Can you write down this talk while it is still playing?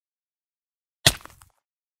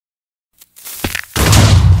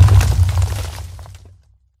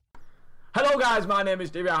Hello guys, my name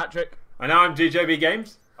is DB Hattrick. And I'm DJB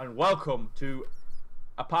Games. And welcome to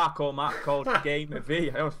a parkour map called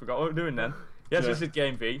Gamev. I almost forgot what we're doing then. Yes, This is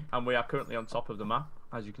Game V, and we are currently on top of the map,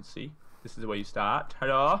 as you can see. This is where you start.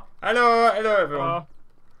 Hello. Hello everyone.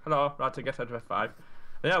 Hello. Right, to get out of F5.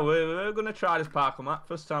 Yeah, we're going to try this parkour map.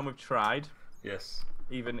 First time we've tried. Yes.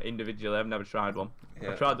 Even individually, I've never tried one.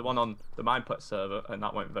 Yeah. I tried the one on the Mineplex server, and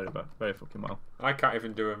that went very fucking well. I can't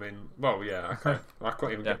even do them in... Well, yeah, I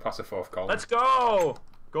couldn't even get past the fourth column. Let's go!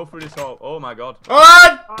 Go through this hole. Oh my god.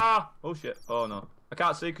 What? Ah! Oh shit. Oh no. I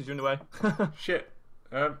can't see because you're in the way. Shit.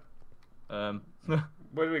 Where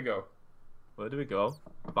do we go? Where do we go?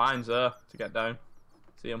 Vines there to get down.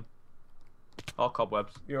 See them. All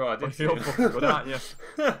cobwebs. You are, didn't You're you? fucking good, aren't you?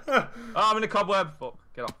 Oh, I'm in a cobweb. Fuck.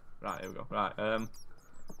 Get off. Right, here we go. Right,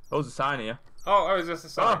 there's a sign here. Oh, is this a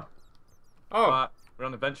sign? Oh. Right, we're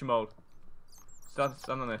on adventure mode. Stand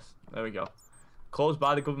on this. There we go. Closed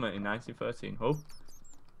by the government in 1913. Oh.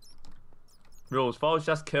 Rules. Forward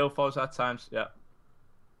slash kill, forward slash times. Yeah.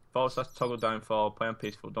 Forward slash toggle downfall. Play on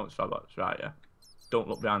peaceful. Don't destroy bots. Right, yeah. Don't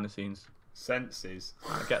look behind the scenes. Senses.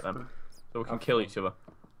 Right, get them. So we can kill each other.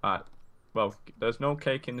 Right. Well, there's no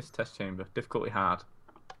cake in this test chamber. Difficulty hard.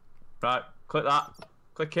 Right. Click that.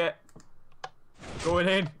 Click it. Going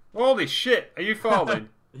in. Holy shit. Are you falling?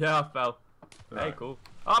 Yeah, I fell. Right. Hey, cool.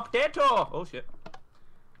 Oh, potato! Oh, shit.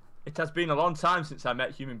 It has been a long time since I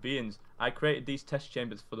met human beings. I created these test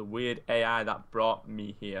chambers for the weird AI that brought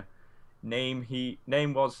me here. Name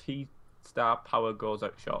was he. Star power goes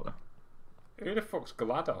out shortly. Who the fuck's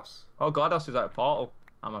GLaDOS? Oh, GLaDOS is out of Portal.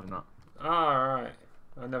 I'm having that. Ah, right.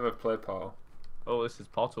 I never played Portal. Oh, this is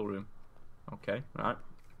Portal room. Okay, right.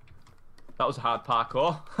 That was a hard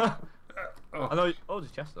parkour. Oh. I know. Oh,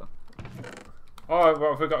 there's a chest there. Oh,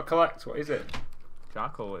 what have we got to collect? What is it?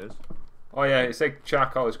 Charcoal it is. Oh yeah, it said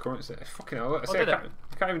charcoal is currency. Fucking hell, I did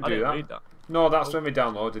can't even I do didn't that. read that. No, that's when we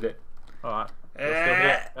downloaded it. Alright. You're still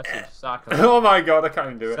here. Message. Sarcasm. Oh my god, I can't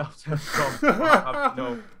even do it.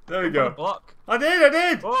 No. There we go. Block. I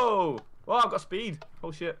did! Whoa! Whoa, I've got speed.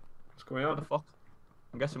 Oh shit. What's going What the on? fuck?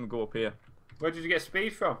 I'm guessing we go up here. Where did you get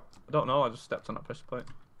speed from? I don't know, I just stepped on that pressure plate.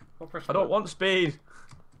 What pressure I don't plate? want speed.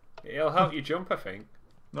 It'll help you jump, I think.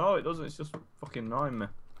 No, it doesn't, it's just fucking annoying me.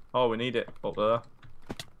 Oh, we need it up there.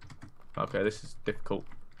 Okay, this is difficult.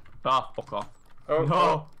 Ah, fuck off. Oh,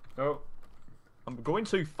 No! oh, I'm going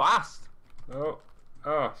too fast. oh,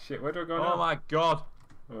 oh, shit, where do I go now? Oh my god.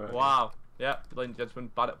 Right. Wow. Yeah, ladies and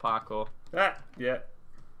gentlemen, bad at parkour. Ah, yeah.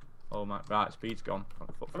 Oh my, right, speed's gone.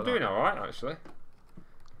 I'm doing alright, actually.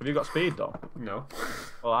 Have you got speed though? No.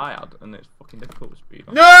 Well, I had, and it's fucking difficult with speed.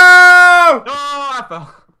 No! No, I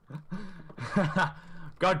fell.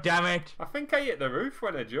 God damn it. I think I hit the roof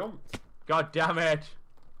when I jumped. God damn it.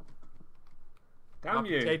 Damn My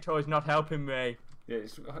you. potato is not helping me. Yeah,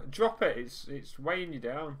 drop it, it's weighing you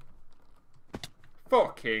down.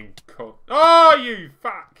 Fucking cunt. Oh, you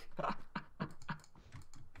fuck!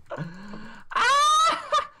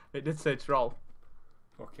 Ah! It did say troll.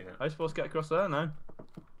 Fucking hell. Are you supposed to get across there now?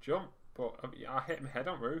 Jump, but I hit my head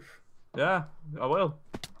on roof. Yeah, I will.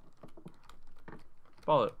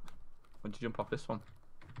 Follow it. When you jump off this one.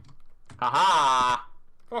 Haha!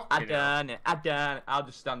 Fucking hell. I done it. I'll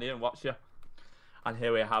just stand here and watch you. And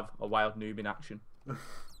here we have a wild noob in action.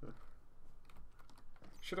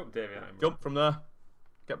 Shut up, Davey. Jump from there.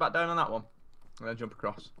 Get back down on that one. And then jump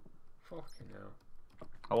across. Fucking hell.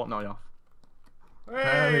 I won't know you off. Hey!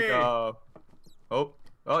 There we go.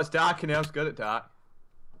 Oh, it's dark in here. I'm good at dark.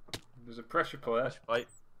 There's a pressure plate. Right.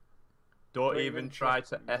 Don't Don't even even try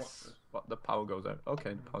try- to S what the power goes out.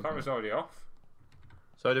 Okay, the power's Camera's out. already off.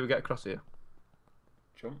 So how do we get across here?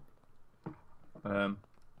 Jump.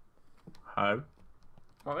 How?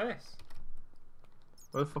 Like this.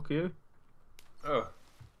 Where the fuck are you? Oh.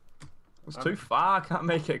 It's too far. I can't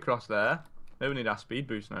make it across there. Maybe we need our speed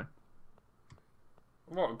boost now.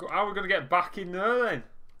 What? How are we going to get back in there then?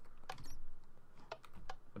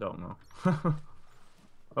 I don't know.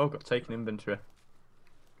 Oh, got taken inventory.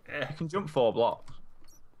 Eh. I can jump 4 blocks.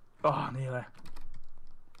 Oh, nearly.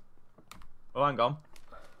 Oh, hang on.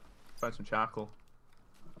 Found some charcoal.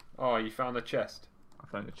 Oh, you found the chest. I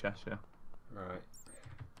found a chest, yeah. Right.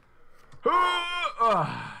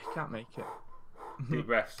 Oh, you can't make it. Deep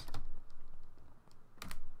breaths.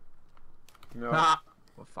 No. Ah!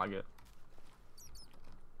 What a faggot.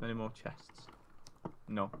 Any more chests?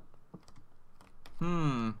 No.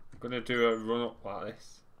 I'm gonna do a run up like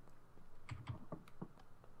this.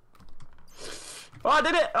 Oh, I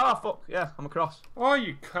did it! Oh, fuck. Yeah, I'm across. Oh,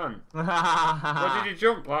 you can't. Where did you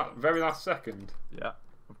jump? Like very last second. Yeah,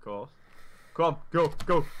 of course. Come on, go,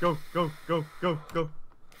 go, go, go, go, go, go.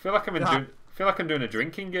 I feel like I'm doing a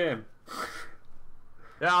drinking game.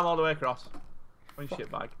 Yeah, I'm all the way across. One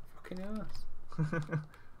shit bag. Fucking ass.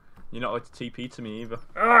 You're not going to TP to me either.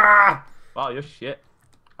 Ah! Wow, you're shit.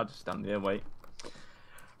 I'll just stand here and wait.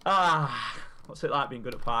 Ah, what's it like being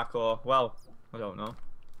good at parkour? Well, I don't know.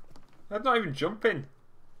 I'm not even jumping.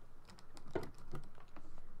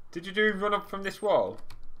 Did you do run up from this wall?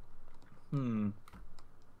 Hmm.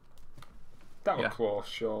 That was Yeah. close,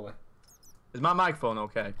 surely. Is my microphone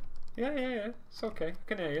okay? Yeah. It's okay. I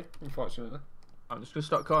can hear you, unfortunately. I'm just going to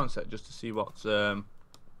start concept just to see what's...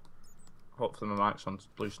 Hopefully my mic's on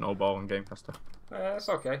Blue Snowball and Gamecaster. That's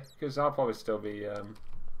okay, because I'll probably still be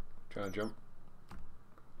trying to jump.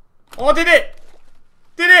 Oh, did it!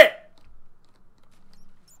 Did it!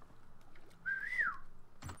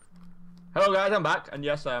 Hello guys, I'm back, and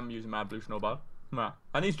yes, I am using my Blue Snowball.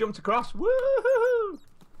 And he's jumped across. Woohoo!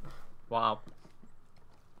 Wow.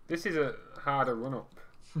 This is a harder run up.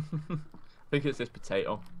 I think it's this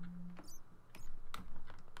potato.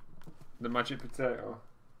 The magic potato.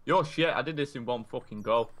 Yo, shit, I did this in one fucking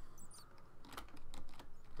go.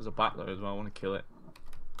 There's a bat there as well, I want to kill it.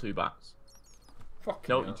 2 bats. Fucking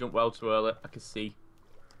No, hell. you jumped well too early, I can see.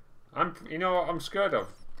 You know what I'm scared of?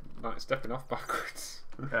 Like stepping off backwards.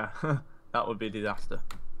 Yeah, that would be a disaster.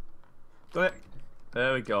 Done it.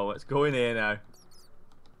 There we go, let's go in here now.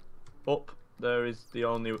 Up there is the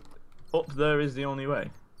only way.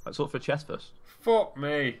 Let's look for a chest first. Fuck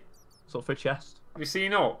me. Let's look for a chest. Have you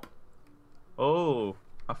seen up? Oh,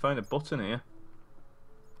 I found a button here.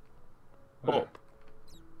 Where? Up.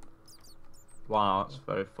 Wow, that's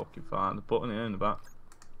very fucking far. The button here in the back.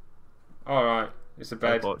 Alright, it's a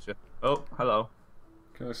bed. Teleports you. Oh, hello.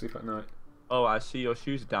 Can I sleep at night? Oh, I see your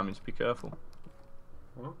shoes are damaged. Be careful.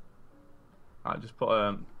 What? I just put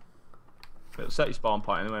it'll set your spawn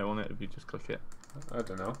point anyway, won't it? If you just click it. I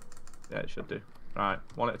don't know. Yeah, it should do. Right,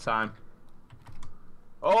 one at a time.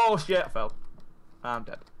 Oh shit! I fell. I'm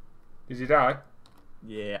dead. Did you die?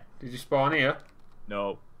 Yeah. Did you spawn here?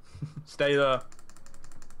 No. Stay there.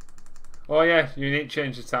 Oh yeah, you need to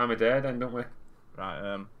change the time of day then, don't we?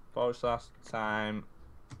 Right. / time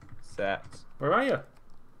set. Where are you?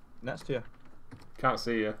 Next to you. Can't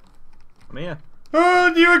see you. I'm here.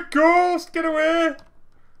 Oh, you're a ghost! Get away!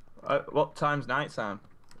 What time's night time?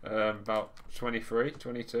 About 23,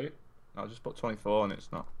 22. I'll just put 24 and it's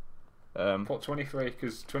not. Put 23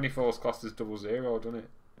 because 24 is classed as 00, doesn't it?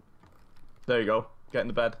 There you go. Get in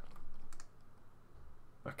the bed.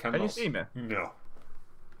 I cannot. Can you see me? No.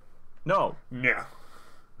 No. No.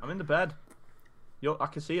 I'm in the bed. I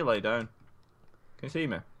can see you lay down. Can you see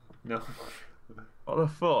me? No. What the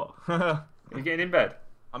fuck? Are you getting in bed?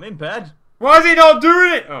 I'm in bed. Why is he not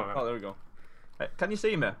doing it? Oh, Oh, there we go. Hey, can you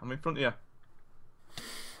see me? I'm in front of you.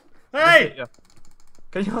 hey! Yeah.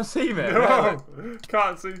 Can you not see me? No!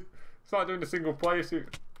 Can't see. It's like doing a single player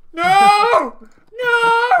suit. No!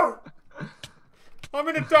 No! I'm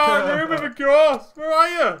in a dark room with a ghost. Where are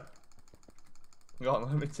you? Go on,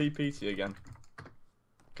 let me TP to you again.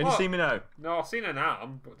 Can you What? see me now? No, I've seen an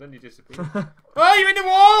arm, but then you disappeared. Oh, you're in the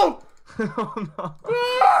wall! Oh no.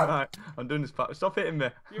 Ah! Right, I'm doing this parkour. Stop hitting me.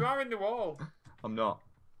 You are in the wall. I'm not.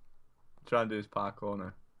 I'm trying to do this parkour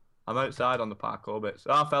now. I'm outside on the parkour bits.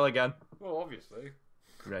 Oh, I fell again. Well, obviously.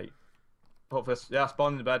 Great. Hopefully, yeah, I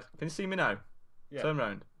spawned in the bed. Can you see me now? Yeah. Turn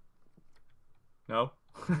round. No?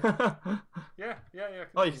 Yeah.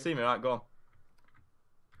 Oh, you can see me. Right, go on.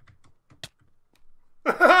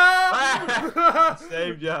 I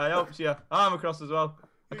Saved you. I helped you. I'm across as well.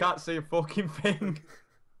 I can't see a fucking thing.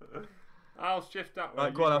 I'll shift that way.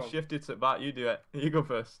 Right, go on. I've shifted to the back. You do it. You go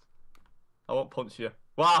first. I won't punch you.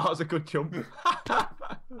 Wow, that was a good jump.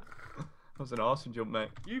 That was an awesome jump, mate.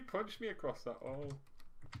 You punched me across that hole.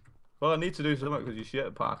 Well, I need to do something because you shit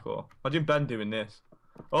at parkour. Imagine Ben doing this.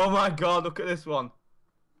 Oh my god, look at this one.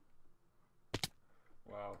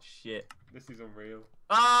 Wow. Shit. This is unreal.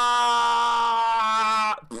 Ah!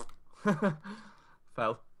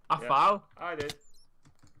 Fell. I fell. I did.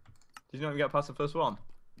 Did you not even get past the first one?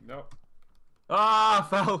 No. Ah, I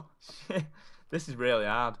fell. Shit. This is really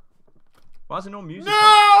hard. Why is there no music? No!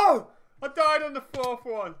 I died on the 4th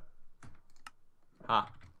one. Ah.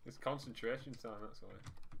 It's concentration time, that's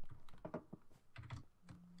why.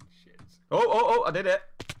 Shit. Oh, I did it.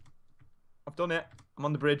 I've done it. I'm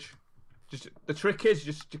on the bridge. Just the trick is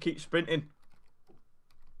just to keep sprinting.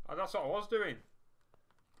 Oh, that's what I was doing.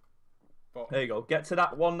 But There you go. Get to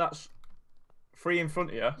that one that's free in front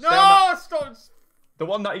of you. Stay on no! Stop! the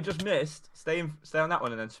one that you just missed. Stay on that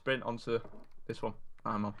one and then sprint onto this one.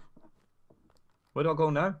 I'm on. Where do I go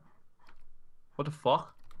now? What the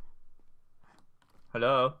fuck?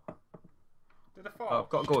 Hello? Did I fall? Oh, I've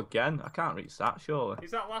got to go again. I can't reach that, surely. Is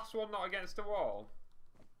that last one not against the wall?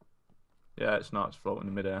 Yeah, it's not. It's floating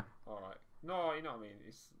in midair. Alright. No, you know what I mean.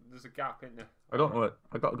 There's a gap in there. I don't know it.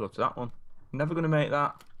 I got to go to that one. I'm never gonna make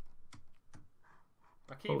that.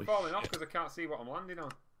 I keep Holy falling off shit. because I can't see what I'm landing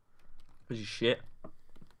on. Because you shit.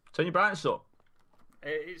 Turn your brightness up.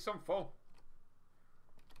 It's on full.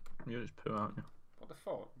 You're just poo, aren't you? What the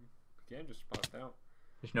fuck? The game just spazzed out.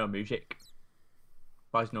 There's no music.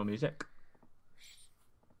 Why is no music?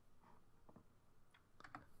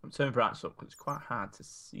 I'm turning brightness up because it's quite hard to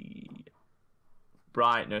see.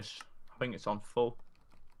 Brightness. I think it's on full.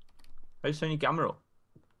 How do you turn your gamma up?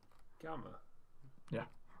 Gamma? Yeah.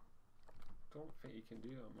 Don't think you can do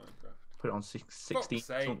that in Minecraft. Put it on 16. Fuck's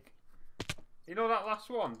sake. You know that last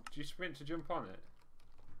one? Do you sprint to jump on it?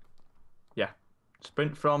 Yeah.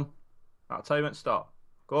 Sprint from. I'll tell you when to stop.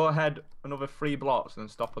 Go ahead another 3 blocks and then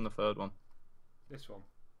stop on the 3rd one. This one?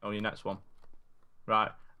 Oh, your next one.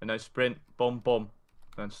 Right. And then sprint, bum, bum.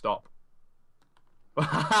 And then stop.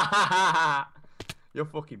 You're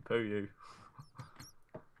fucking poo, you.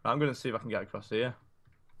 I'm going to see if I can get across here.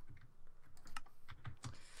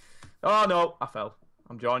 Oh, no. I fell.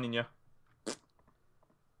 I'm joining you.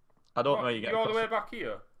 I don't know you get all across. the way back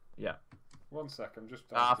here? Yeah. 1 second, just...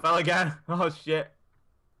 I fell again. Oh, shit.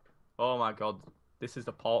 Oh, my God. This is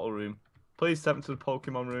the portal room. Please step into the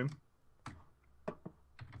Pokemon room.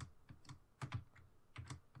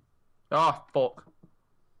 Oh, fuck.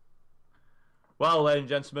 Well, ladies and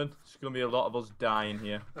gentlemen, there's going to be a lot of us dying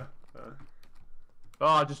here. Oh,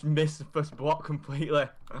 I just missed the first block completely.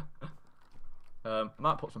 I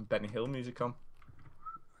might put some Benny Hill music on.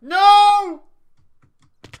 No!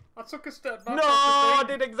 I took a step back. No, I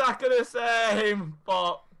did exactly the same.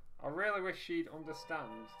 Fuck. I really wish she'd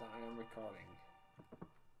understand that I am recording.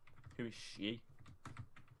 Who is she?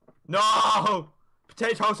 No!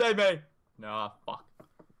 Potato, save me! No, fuck.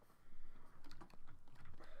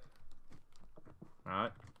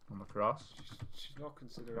 Right, I'm across. She's no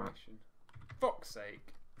consideration. Fuck's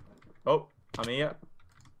sake. Oh, I'm here.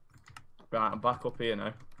 Right, I'm back up here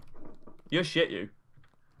now. You're shit, you.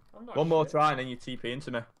 I'm not One more shit. try and then you TP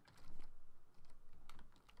into me.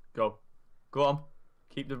 Go. Go on.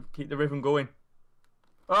 Keep the rhythm going.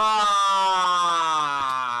 Ah!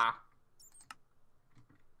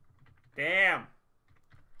 Damn.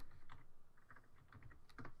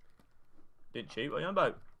 Didn't cheat. What are you on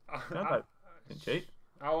about? What are you on about? Didn't cheat.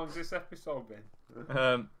 How long's this episode been?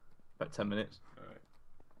 About 10 minutes.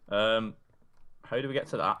 Alright. How do we get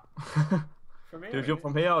to that? From here, Do we jump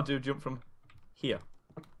from here or do we jump from here?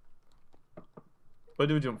 Where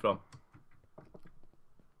do we jump from?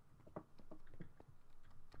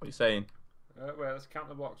 What are you saying? Wait, let's count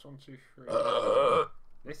the blocks. 1, 2, 3.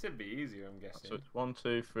 This would be easier, I'm guessing. So it's 1,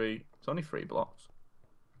 2, 3. It's only 3 blocks.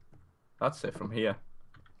 That's it from here.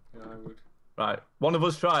 Yeah, I would. Right. One of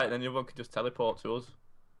us try it, then the other one can just teleport to us.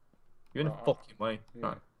 You're in a fucking way. Yeah.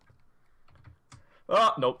 Right.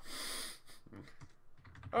 Oh, nope.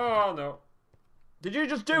 Oh, no. Did you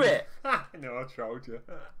just do it? No, I trolled you.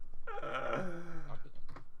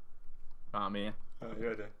 I'm here. Oh, you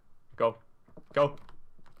ready? Go. Go.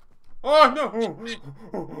 Oh, no!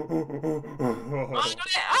 I got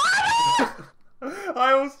it! Ah!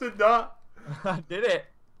 I almost did that. I did it.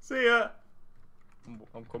 See ya.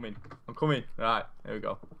 I'm coming. I'm coming. Right, here we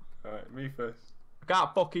go. Alright, me first. I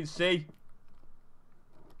can't fucking see.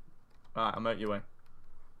 Right, I'm out your way.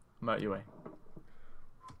 I'm out your way.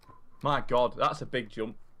 My God, that's a big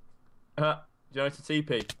jump. Do you know it's a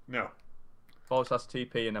TP? No. Forward slash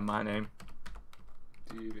TP and then my name.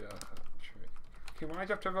 Okay, why do you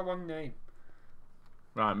have to have one name?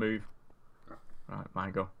 Right, move. Right,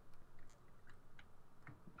 my go.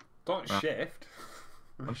 Don't Right. shift.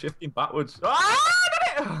 I'm shifting backwards. Ah, I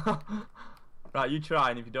did it! Right, you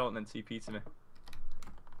try, and if you don't, then TP to me.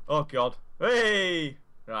 Oh God. Hey!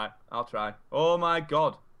 Right, I'll try. Oh my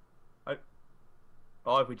God.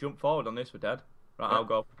 Oh, if we jump forward on this, we're dead. Right, Yeah. I'll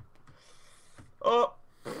go. Oh!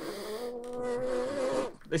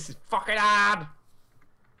 This is fucking hard!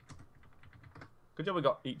 Good job we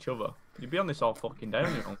got each other. You'd be on this all fucking day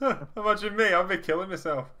on your own. Imagine me, I'd be killing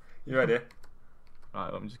myself. You ready?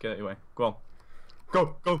 Right, let me just get it away. Go on.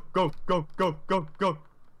 Go, go, go, go, go, go, go.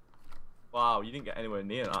 Wow, you didn't get anywhere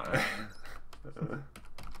near that. Right?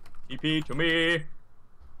 TP to me.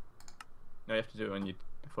 No, you have to do it when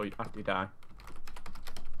after you die.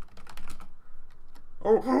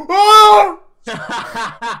 Oh!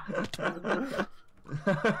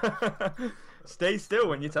 Stay still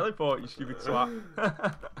when you teleport, you stupid swat.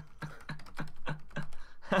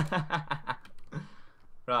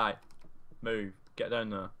 Right, move. Get down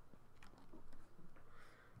there.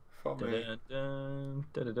 Fuck me. Dun,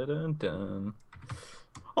 dun, dun, dun, dun, dun.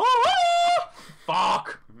 Oh,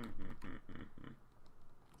 fuck!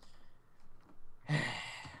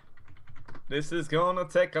 This is gonna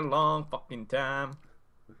take a long fucking time.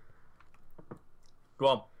 Go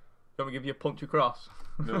on. Do you want me to give you a punch across?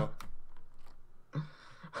 No.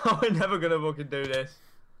 Oh, we're never gonna fucking do this.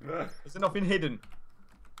 Is there nothing hidden?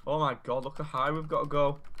 Oh my god, look how high we've got to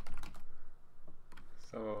go.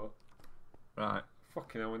 So. Right.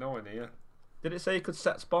 Fucking hell, we're nowhere near. Did it say you could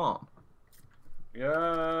set spawn?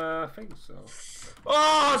 Yeah, I think so.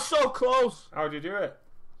 Oh, so close! How do you do it?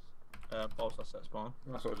 Forward slash set spawn.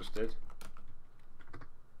 That's what I just did.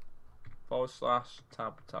 Forward slash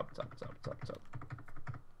tab, tab, tab, tab, tab, tab.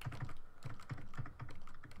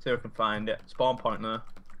 See if I can find it. Spawn point there.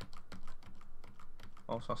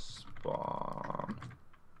 Forward slash spawn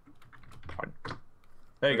point.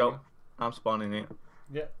 There you go. I'm spawning it.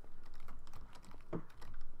 Yeah.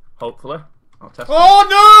 Hopefully. I'll test it. Oh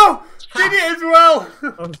no! Did it as well!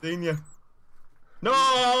 I've seen you. No!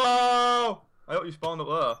 I hope you spawned up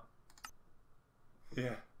there.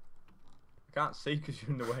 Yeah. I can't see because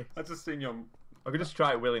you're in the way. I just seen your. I could just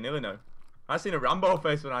try it willy-nilly now. I seen a Rambo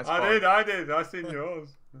face when I spawned. I did. I seen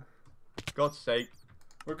yours. God's sake.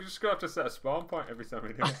 We're just gonna have to set a spawn point every time we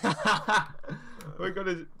do it. We're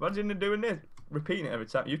gonna imagine doing this, repeating it every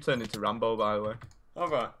time. You turned into Rambo, by the way.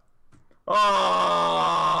 Have I?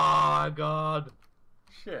 Oh my god!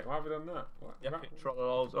 Shit, why have we done that? What? Yeah,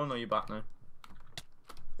 trolls. Oh no, you're back now.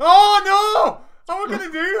 Oh no! How are we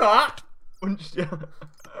gonna do that? Punch you.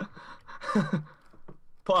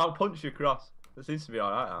 I'll punch you across. That seems to be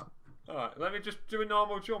alright. Alright, let me just do a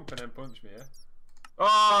normal jump and then punch me, yeah? Oh!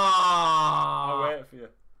 I'll wait for you.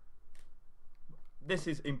 This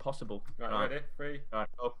is impossible. Right, ready? 3. Alright,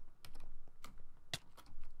 go.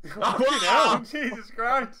 Fucking hell, Jesus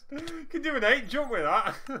Christ. You can do an 8 jump with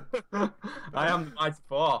that. I am the mighty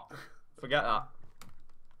 4. Forget that.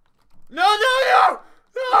 No!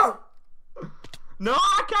 No,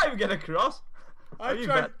 I can't even get across. I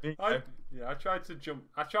tried to jump.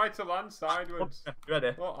 I tried to land sideways.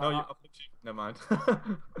 Ready? Well, no, never mind.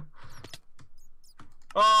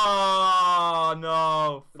 Oh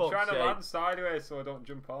no! I'm trying to land sideways so I don't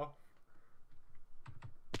jump off.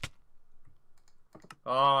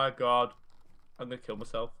 Oh my god. I'm gonna kill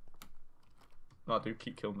myself. No, I do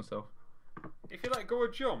keep killing myself. If you let go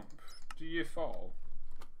of jump, do you fall?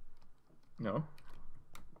 No.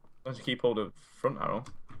 Unless you keep hold of front arrow.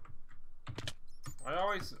 I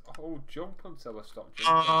always hold jump until I stop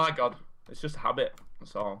jumping. Oh my god. It's just a habit.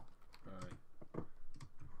 That's all. Right.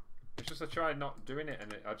 It's just I tried not doing it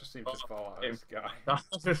and I just seem to fall out of the sky. I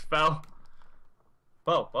just fell.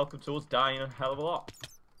 Well, welcome to us dying a hell of a lot.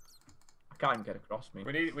 I can't even get across me.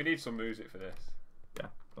 We need some music for this. Yeah,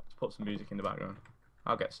 let's put some music in the background.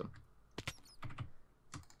 I'll get some.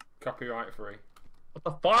 Copyright free. What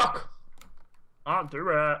the fuck? Can't do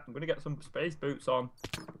it. I'm gonna get some space boots on.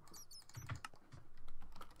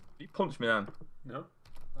 You punched me then. No,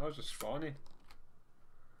 I was just spawning.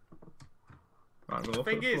 Right, The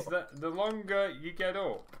thing is that the longer you get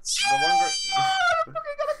up, I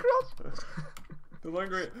fucking got across. the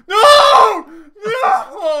longer it. No!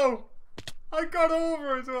 No! I got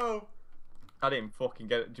over as well. I didn't fucking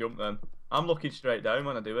get it jump then. I'm looking straight down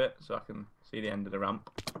when I do it, so I can see the end of the ramp.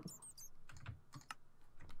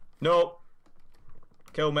 No.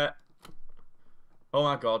 Kill me. Oh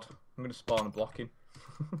my god. I'm gonna spawn a blocking.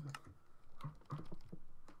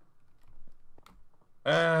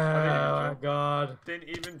 Oh my god. Didn't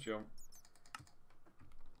even jump.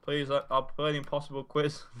 Please, I'll play the impossible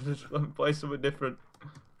quiz. Just let me play something different.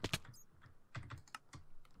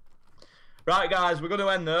 Right, guys, we're going to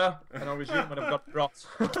end there, and I'll resume when I've got drops.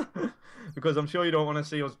 Because I'm sure you don't want to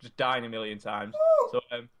see us just dying a million times. So,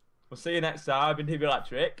 we'll see you next time. I've been DB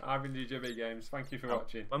Electric. I've been DJ Games. Thank you for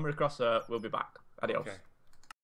watching. When we're across, we'll be back. Adios. Okay.